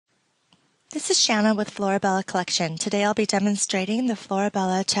This is Shanna with Florabella Collection. Today I'll be demonstrating the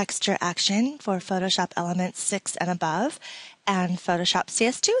Florabella Texture Action for Photoshop Elements 6 and above and Photoshop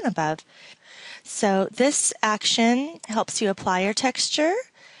CS2 and above. So this action helps you apply your texture,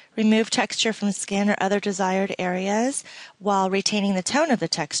 remove texture from skin or other desired areas while retaining the tone of the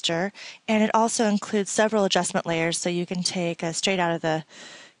texture, and it also includes several adjustment layers so you can take a straight out of the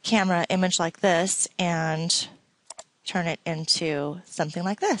camera image like this and turn it into something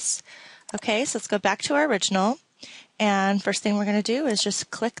like this. Okay, so let's go back to our original, and first thing we're going to do is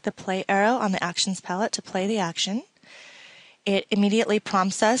just click the play arrow on the Actions palette to play the action. It immediately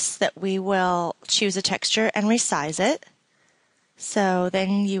prompts us that we will choose a texture and resize it. So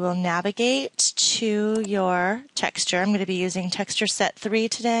then you will navigate to your texture. I'm going to be using texture set 3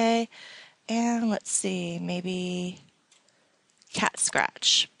 today, and let's see, maybe cat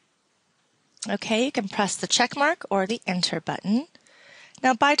scratch. Okay, you can press the check mark or the enter button.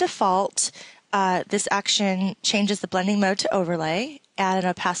 Now by default, this action changes the blending mode to overlay at an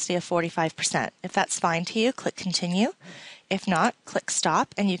opacity of 45%. If that's fine to you, click continue. If not, click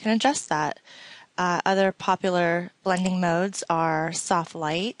stop and you can adjust that. Other popular blending modes are soft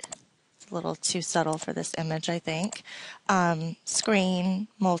light. It's a little too subtle for this image, I think. Screen,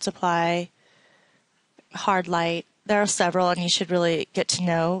 multiply, hard light. There are several and you should really get to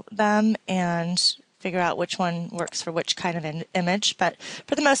know them and figure out which one works for which kind of image, but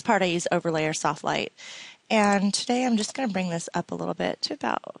for the most part I use overlay or soft light. And today I'm just going to bring this up a little bit to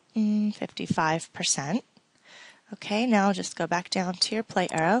about 55%. Okay, now just go back down to your play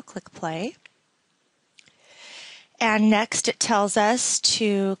arrow, click play. And next it tells us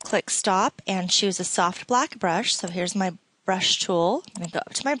to click stop and choose a soft black brush. So here's my brush tool. I'm going to go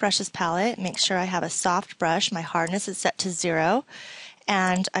up to my brushes palette, make sure I have a soft brush. My hardness is set to 0.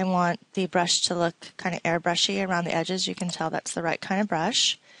 And I want the brush to look kind of airbrushy around the edges. You can tell that's the right kind of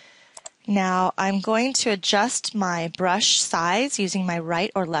brush. Now I'm going to adjust my brush size using my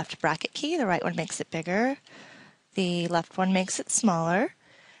right or left bracket key. The right one makes it bigger. The left one makes it smaller.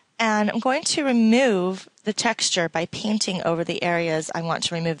 And I'm going to remove the texture by painting over the areas I want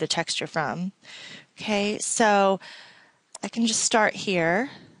to remove the texture from. Okay, so I can just start here.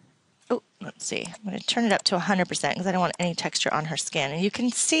 Oh, let's see. I'm going to turn it up to 100% because I don't want any texture on her skin. And you can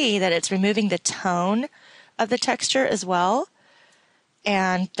see that it's removing the tone of the texture as well.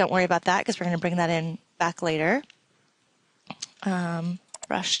 And don't worry about that because we're going to bring that in back later.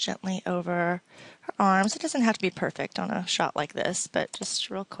 Brush gently over her arms. It doesn't have to be perfect on a shot like this, but just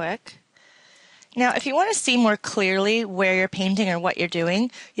real quick. Now, if you want to see more clearly where you're painting or what you're doing,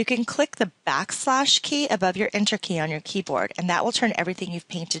 you can click the backslash key above your enter key on your keyboard, and that will turn everything you've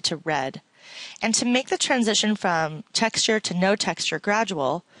painted to red. And to make the transition from texture to no texture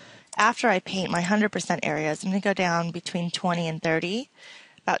gradual, after I paint my 100% areas, I'm going to go down between 20 and 30,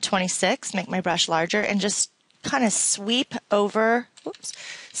 about 26, make my brush larger, and just kind of sweep over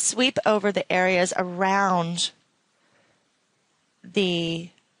the areas around the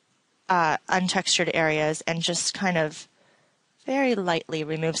untextured areas and just kind of very lightly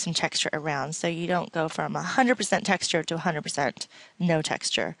remove some texture around so you don't go from 100% texture to 100% no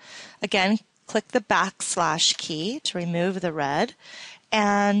texture. Again, click the backslash key to remove the red,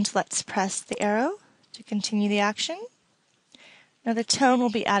 and let's press the arrow to continue the action. Now the tone will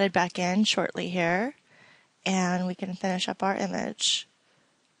be added back in shortly here, and we can finish up our image.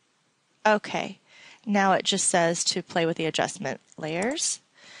 Okay, now it just says to play with the adjustment layers.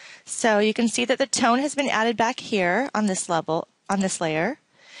 So you can see that the tone has been added back here on this level, on this layer.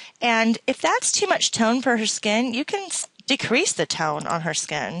 And if that's too much tone for her skin, you can decrease the tone on her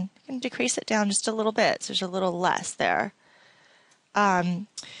skin. You can decrease it down just a little bit, so there's a little less there. And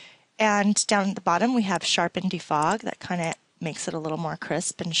down at the bottom we have sharpen defog. That kind of makes it a little more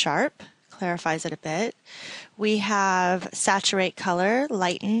crisp and sharp, clarifies it a bit. We have saturate color,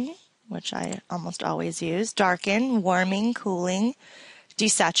 lighten, which I almost always use, darken, warming, cooling,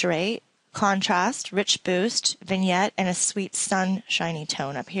 desaturate, contrast, rich boost, vignette, and a sweet sun shiny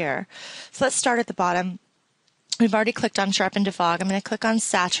tone up here. So let's start at the bottom. We've already clicked on sharpen defog. I'm going to click on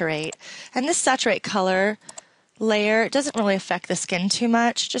saturate. And this saturate color layer, it doesn't really affect the skin too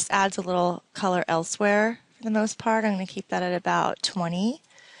much. It just adds a little color elsewhere for the most part. I'm going to keep that at about 20.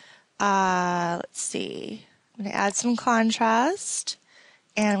 Let's see. I'm going to add some contrast.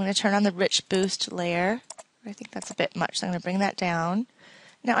 And I'm going to turn on the rich boost layer. I think that's a bit much, so I'm going to bring that down.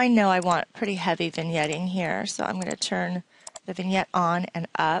 Now I know I want pretty heavy vignetting here, so I'm going to turn the vignette on and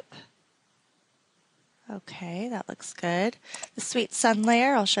up. Okay, that looks good. The sweet sun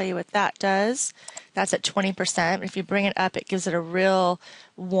layer, I'll show you what that does. That's at 20%. If you bring it up, it gives it a real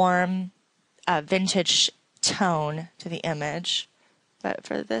warm vintage tone to the image. But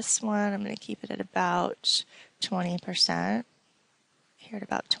for this one, I'm going to keep it at about 20%. Here at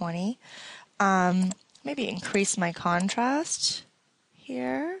about 20. Maybe increase my contrast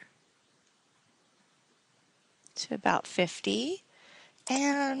here to about 50.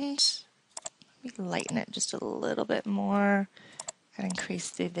 And maybe lighten it just a little bit more and increase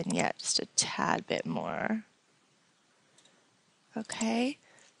the vignette just a tad bit more. Okay.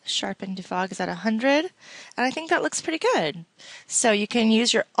 Sharpen defog is at 100, and I think that looks pretty good. So you can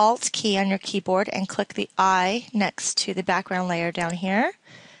use your Alt key on your keyboard and click the eye next to the background layer down here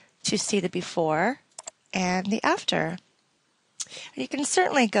to see the before and the after. You can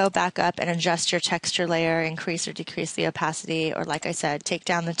certainly go back up and adjust your texture layer, increase or decrease the opacity, or like I said, take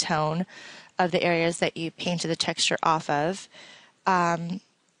down the tone of the areas that you painted the texture off of.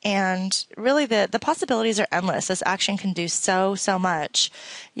 And really the possibilities are endless. This action can do so much.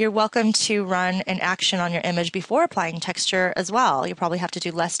 You're welcome to run an action on your image before applying texture as well. You'll probably have to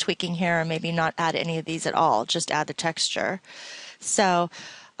do less tweaking here or maybe not add any of these at all, just add the texture. So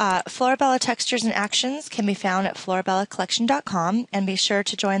Florabella Textures and Actions can be found at florabellacollection.com, and be sure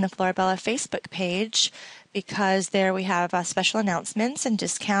to join the Florabella Facebook page because there we have special announcements and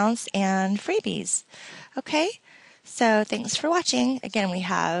discounts and freebies. Okay? So thanks for watching. Again, we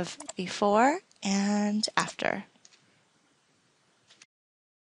have before and after.